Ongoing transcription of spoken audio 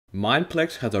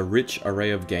Mineplex has a rich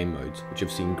array of game modes which have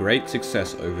seen great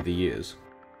success over the years,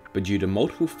 but due to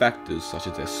multiple factors such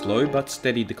as their slow but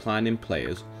steady decline in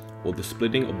players, or the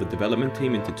splitting of the development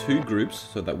team into two groups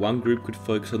so that one group could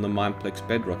focus on the Mineplex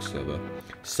Bedrock server,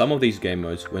 some of these game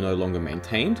modes were no longer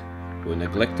maintained, were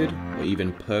neglected, or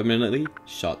even permanently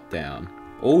shut down.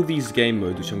 All these game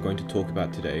modes which I'm going to talk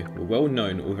about today were well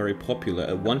known or very popular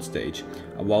at one stage,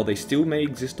 and while they still may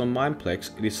exist on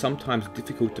Mineplex, it is sometimes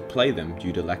difficult to play them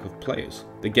due to lack of players.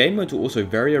 The game modes were also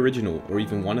very original or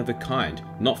even one of a kind,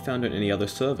 not found on any other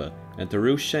server, and it's a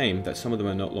real shame that some of them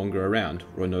are no longer around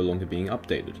or are no longer being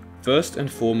updated. First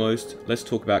and foremost, let's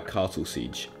talk about Castle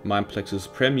Siege, Mineplex's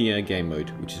premier game mode,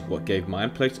 which is what gave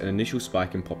Mineplex an initial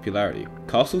spike in popularity.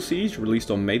 Castle Siege, released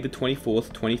on May the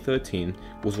 24th, 2013,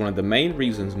 was one of the main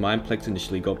reasons Mineplex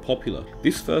initially got popular.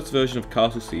 This first version of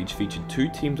Castle Siege featured two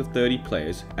teams of 30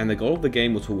 players, and the goal of the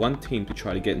game was for one team to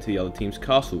try to get into the other team's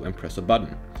castle and press a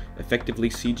button,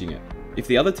 effectively sieging it. If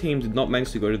the other team did not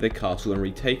manage to go to their castle and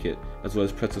retake it, as well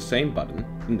as press the same button,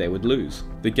 then they would lose.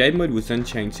 The game mode was then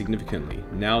changed significantly,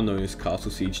 now known as Castle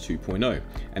Siege 2.0,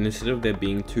 and instead of there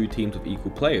being two teams of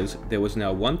equal players, there was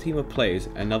now one team of players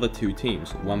and another two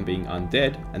teams, one being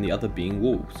undead and the other being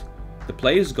wolves. The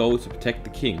player's goal was to protect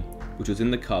the king, which was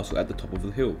in the castle at the top of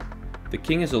the hill. The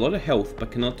king has a lot of health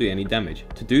but cannot do any damage.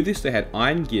 To do this, they had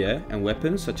iron gear and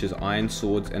weapons such as iron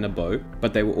swords and a bow,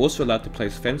 but they were also allowed to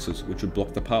place fences which would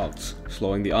block the paths,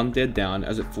 slowing the undead down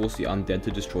as it forced the undead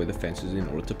to destroy the fences in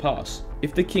order to pass.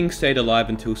 If the king stayed alive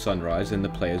until sunrise, then the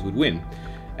players would win,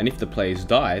 and if the players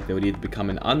died, they would either become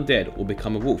an undead or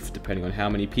become a wolf, depending on how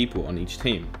many people on each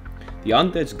team. The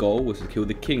undead's goal was to kill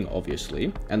the king,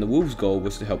 obviously, and the wolf's goal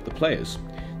was to help the players.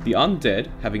 The undead,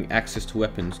 having access to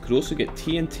weapons, could also get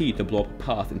TNT to blow up a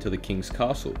path into the king's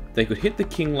castle. They could hit the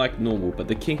king like normal, but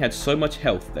the king had so much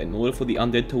health that in order for the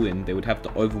undead to win, they would have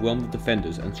to overwhelm the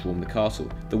defenders and swarm the castle.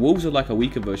 The wolves are like a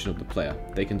weaker version of the player.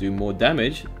 They can do more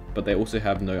damage, but they also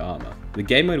have no armor. The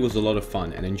game mode was a lot of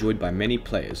fun and enjoyed by many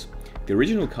players. The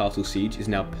original Castle Siege is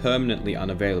now permanently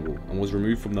unavailable and was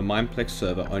removed from the Mineplex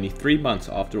server only 3 months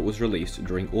after it was released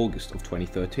during August of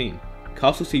 2013.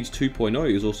 Castle Siege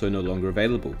 2.0 is also no longer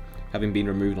available, having been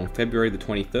removed on February the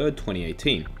 23rd,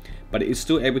 2018, but it is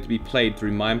still able to be played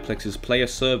through Mineplex's player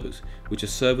servers, which are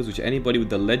servers which anybody with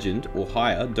the legend or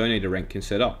higher donator rank can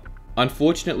set up.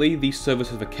 Unfortunately, these servers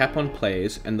have a cap on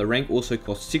players, and the rank also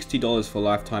costs $60 for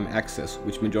lifetime access,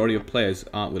 which majority of players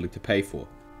aren't willing to pay for.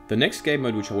 The next game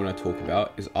mode which I want to talk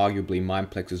about is arguably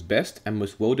Mineplex's best and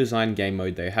most well-designed game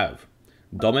mode they have.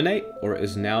 Dominate, or it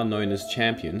is now known as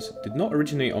Champions, did not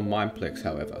originate on Mineplex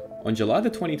however. On July the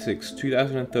 26th,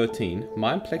 2013,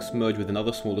 Mineplex merged with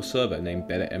another smaller server named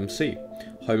BetterMC,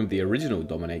 home of the original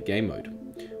Dominate game mode.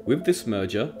 With this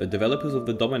merger, the developers of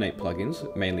the Dominate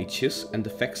plugins, mainly Chiss and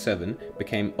Defect7,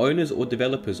 became owners or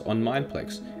developers on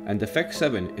Mineplex, and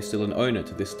Defect7 is still an owner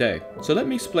to this day. So let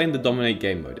me explain the Dominate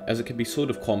game mode, as it can be sort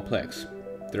of complex.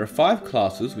 There are 5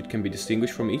 classes which can be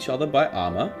distinguished from each other by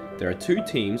armor, there are 2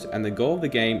 teams, and the goal of the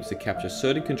game is to capture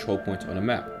certain control points on a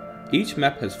map. Each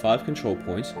map has 5 control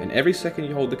points, and every second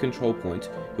you hold the control point,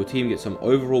 your team gets some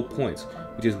overall points,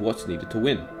 which is what's needed to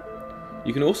win.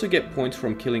 You can also get points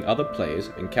from killing other players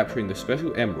and capturing the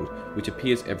special emerald, which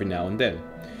appears every now and then,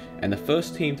 and the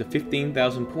first team to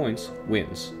 15,000 points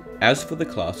wins. As for the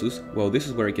classes, well, this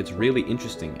is where it gets really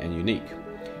interesting and unique.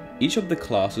 Each of the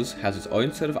classes has its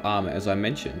own set of armor, as I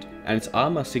mentioned, and its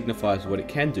armor signifies what it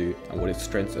can do and what its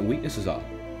strengths and weaknesses are.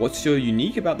 What's so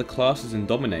unique about the classes in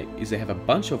Dominate is they have a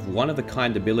bunch of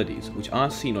one-of-a-kind abilities which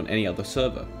aren't seen on any other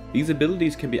server. These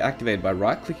abilities can be activated by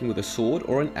right-clicking with a sword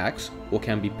or an axe, or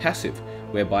can be passive,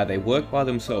 whereby they work by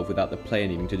themselves without the player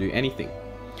needing to do anything.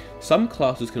 Some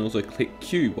classes can also click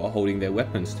Q while holding their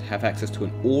weapons to have access to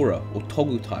an aura or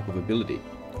toggle type of ability.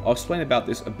 I'll explain about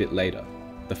this a bit later.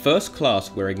 The first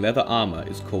class wearing leather armor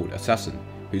is called Assassin,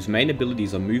 whose main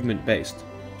abilities are movement based.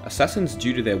 Assassins,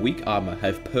 due to their weak armor,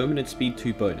 have permanent speed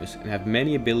 2 bonus and have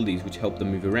many abilities which help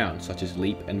them move around, such as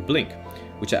leap and blink,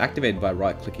 which are activated by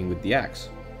right clicking with the axe.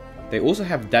 They also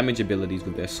have damage abilities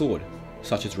with their sword,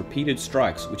 such as repeated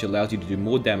strikes, which allows you to do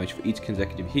more damage for each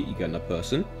consecutive hit you get on a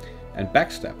person, and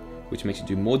backstab, which makes you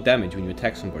do more damage when you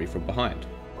attack somebody from behind.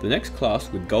 The next class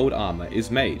with gold armor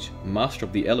is Mage, Master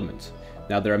of the Elements.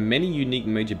 Now there are many unique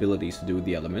mage abilities to do with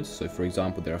the elements, so for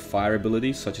example there are fire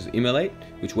abilities such as Immolate,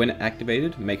 which when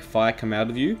activated make fire come out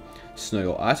of you,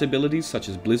 snow or ice abilities such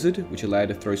as Blizzard, which allow you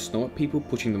to throw snow at people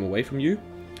pushing them away from you,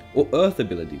 or earth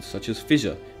abilities such as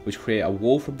Fissure, which create a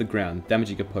wall from the ground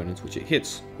damaging opponents which it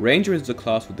hits. Ranger is the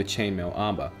class with the chainmail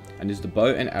armor, and is the bow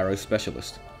and arrow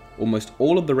specialist. Almost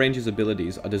all of the ranger's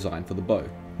abilities are designed for the bow.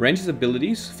 Ranger's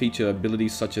abilities feature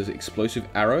abilities such as Explosive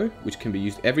Arrow, which can be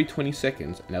used every 20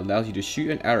 seconds and allows you to shoot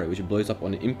an arrow which blows up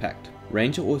on impact.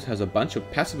 Ranger also has a bunch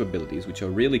of passive abilities which are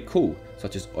really cool,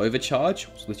 such as Overcharge,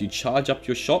 which lets you charge up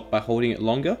your shot by holding it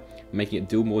longer, making it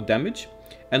deal more damage,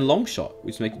 and Long Shot,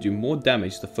 which makes it do more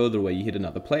damage the further away you hit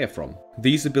another player from.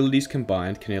 These abilities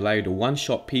combined can allow you to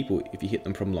one-shot people if you hit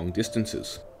them from long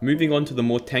distances. Moving on to the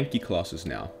more tanky classes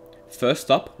now.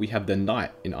 First up, we have the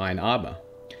Knight in Iron Armor.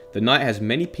 The Knight has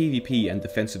many PvP and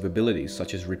defensive abilities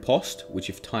such as Riposte, which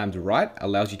if timed right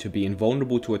allows you to be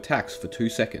invulnerable to attacks for 2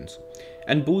 seconds,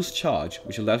 and Bull's Charge,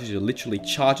 which allows you to literally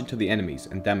charge into the enemies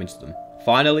and damage them.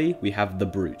 Finally, we have the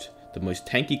Brute, the most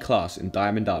tanky class in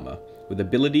Diamond Armor, with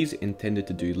abilities intended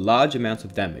to do large amounts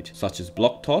of damage, such as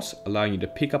Block Toss, allowing you to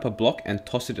pick up a block and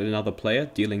toss it at another player,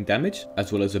 dealing damage,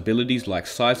 as well as abilities like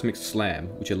Seismic Slam,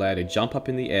 which allow you to jump up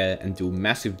in the air and deal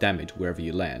massive damage wherever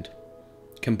you land.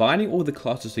 Combining all the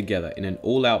classes together in an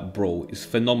all-out brawl is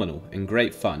phenomenal and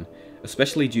great fun,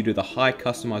 especially due to the high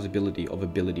customizability of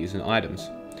abilities and items.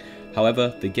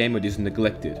 However, the game mode is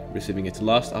neglected, receiving its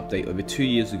last update over 2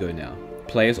 years ago now.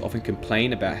 Players often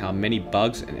complain about how many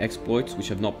bugs and exploits which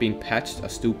have not been patched are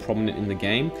still prominent in the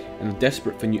game and are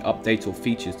desperate for new updates or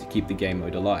features to keep the game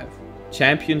mode alive.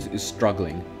 Champions is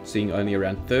struggling, seeing only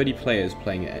around 30 players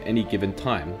playing it at any given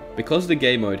time. Because the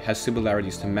game mode has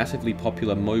similarities to massively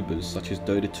popular MOBAs such as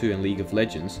Dota 2 and League of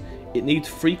Legends, it needs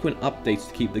frequent updates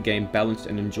to keep the game balanced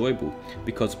and enjoyable,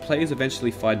 because players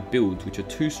eventually find builds which are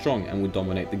too strong and will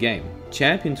dominate the game.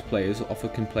 Champions players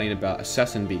often complain about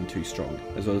Assassin being too strong,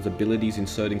 as well as abilities in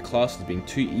certain classes being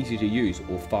too easy to use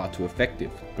or far too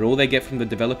effective. But all they get from the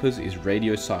developers is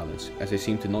radio silence, as they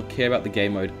seem to not care about the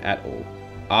game mode at all.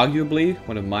 Arguably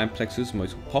one of Mineplex's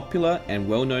most popular and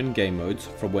well-known game modes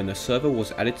from when the server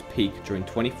was at its peak during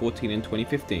 2014 and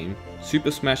 2015,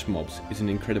 Super Smash Mobs is an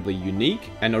incredibly unique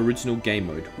and original game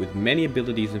mode with many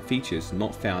abilities and features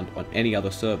not found on any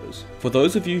other servers. For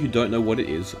those of you who don't know what it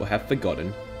is or have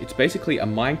forgotten, it's basically a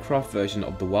Minecraft version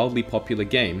of the wildly popular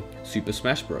game Super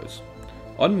Smash Bros.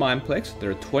 On Mineplex, there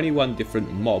are 21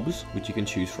 different mobs which you can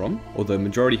choose from, although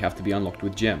majority have to be unlocked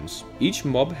with gems. Each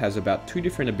mob has about 2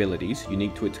 different abilities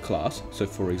unique to its class, so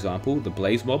for example, the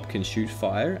Blaze mob can shoot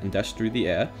fire and dash through the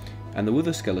air, and the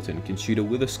Wither Skeleton can shoot a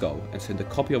Wither Skull and send a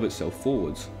copy of itself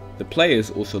forwards. The players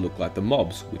also look like the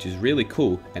mobs, which is really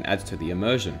cool and adds to the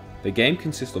immersion. The game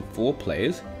consists of 4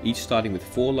 players, each starting with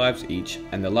 4 lives each,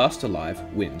 and the last alive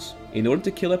wins. In order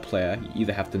to kill a player, you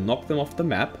either have to knock them off the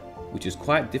map, which is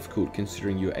quite difficult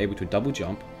considering you are able to double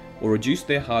jump, or reduce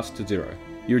their hearts to 0.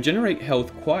 You regenerate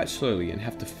health quite slowly and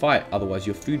have to fight, otherwise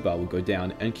your food bar will go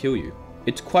down and kill you.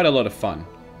 It's quite a lot of fun,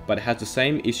 but it has the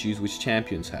same issues which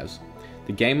Champions has.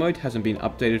 The game mode hasn't been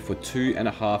updated for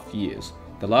 2.5 years,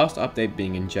 the last update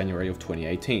being in January of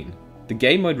 2018. The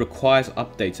game mode requires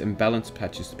updates and balance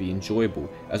patches to be enjoyable,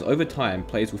 as over time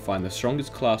players will find the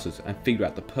strongest classes and figure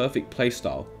out the perfect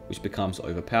playstyle, which becomes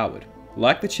overpowered.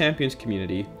 Like the Champions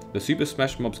community, the Super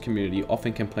Smash Mobs community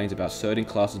often complains about certain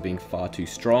classes being far too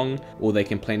strong, or they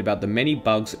complain about the many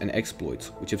bugs and exploits,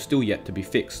 which have still yet to be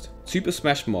fixed. Super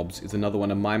Smash Mobs is another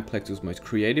one of Mineplex's most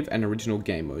creative and original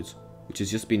game modes, which has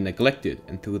just been neglected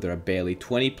until there are barely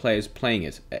 20 players playing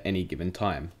it at any given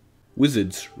time.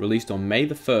 Wizards, released on May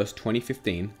 1st,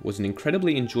 2015, was an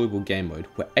incredibly enjoyable game mode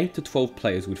where 8 to 12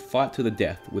 players would fight to the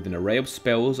death with an array of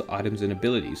spells, items and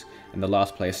abilities, and the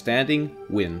last player standing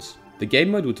wins. The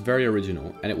game mode was very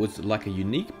original, and it was like a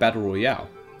unique battle royale.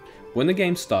 When the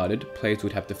game started, players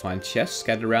would have to find chests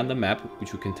scattered around the map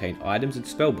which would contain items and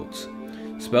spellbooks.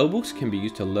 Spellbooks can be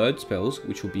used to learn spells,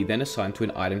 which will be then assigned to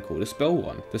an item called a spell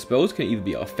wand. The spells can either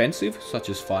be offensive, such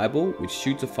as Fireball, which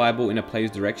shoots a fireball in a player's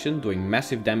direction doing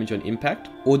massive damage on impact,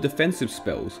 or defensive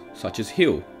spells, such as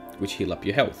Heal, which heal up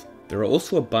your health. There are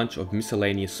also a bunch of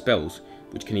miscellaneous spells,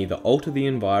 which can either alter the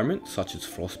environment, such as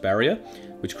Frost Barrier,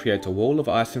 which creates a wall of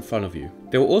ice in front of you.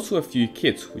 There were also a few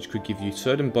kits which could give you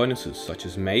certain bonuses, such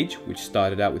as Mage, which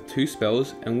started out with 2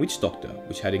 spells, and Witch Doctor,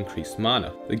 which had increased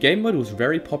mana. The game mode was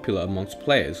very popular amongst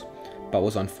players, but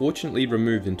was unfortunately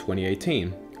removed in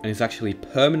 2018, and is actually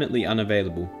permanently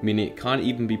unavailable, meaning it can't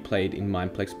even be played in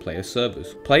Mineplex player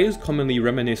servers. Players commonly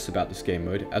reminisce about this game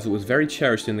mode, as it was very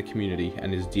cherished in the community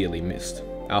and is dearly missed.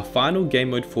 Our final game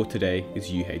mode for today is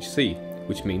UHC,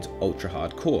 which means Ultra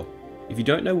Hardcore. If you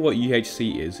don't know what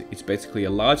UHC is, it's basically a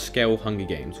large-scale Hunger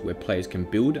Games where players can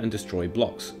build and destroy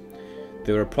blocks.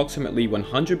 There are approximately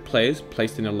 100 players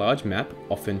placed in a large map,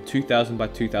 often 2000 by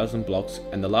 2000 blocks,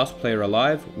 and the last player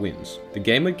alive wins. The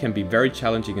game mode can be very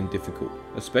challenging and difficult,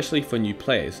 especially for new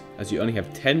players, as you only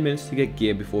have 10 minutes to get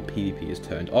gear before PvP is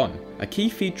turned on. A key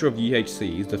feature of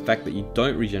UHC is the fact that you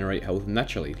don't regenerate health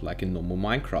naturally like in normal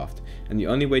Minecraft, and the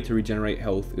only way to regenerate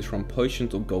health is from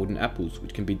potions or golden apples,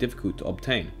 which can be difficult to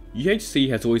obtain. UHC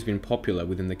has always been popular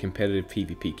within the competitive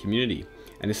PvP community,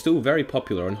 and is still very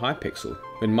popular on Hypixel.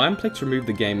 When Mineplex removed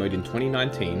the game mode in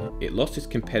 2019, it lost its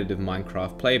competitive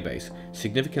Minecraft player base,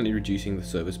 significantly reducing the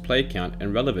server's player count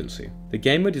and relevancy. The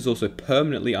game mode is also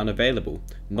permanently unavailable,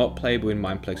 not playable in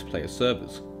Mineplex player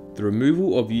servers. The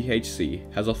removal of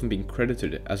UHC has often been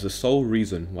credited as the sole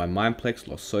reason why Mineplex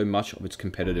lost so much of its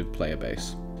competitive player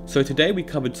base. So today we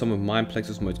covered some of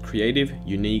Mineplex's most creative,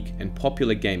 unique, and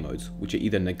popular game modes, which are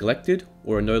either neglected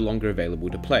or are no longer available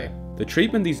to play. The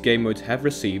treatment these game modes have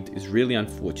received is really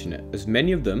unfortunate, as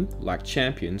many of them, like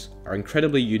Champions, are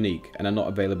incredibly unique and are not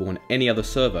available on any other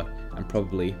server, and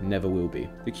probably never will be.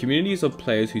 The communities of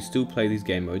players who still play these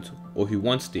game modes, or who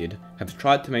once did, have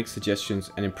tried to make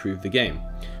suggestions and improve the game,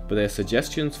 but their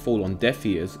suggestions fall on deaf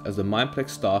ears as the Mineplex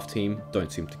staff team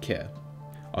don't seem to care.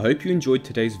 I hope you enjoyed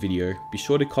today's video. Be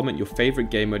sure to comment your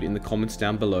favourite game mode in the comments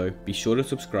down below. Be sure to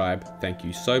subscribe. Thank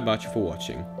you so much for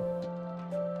watching.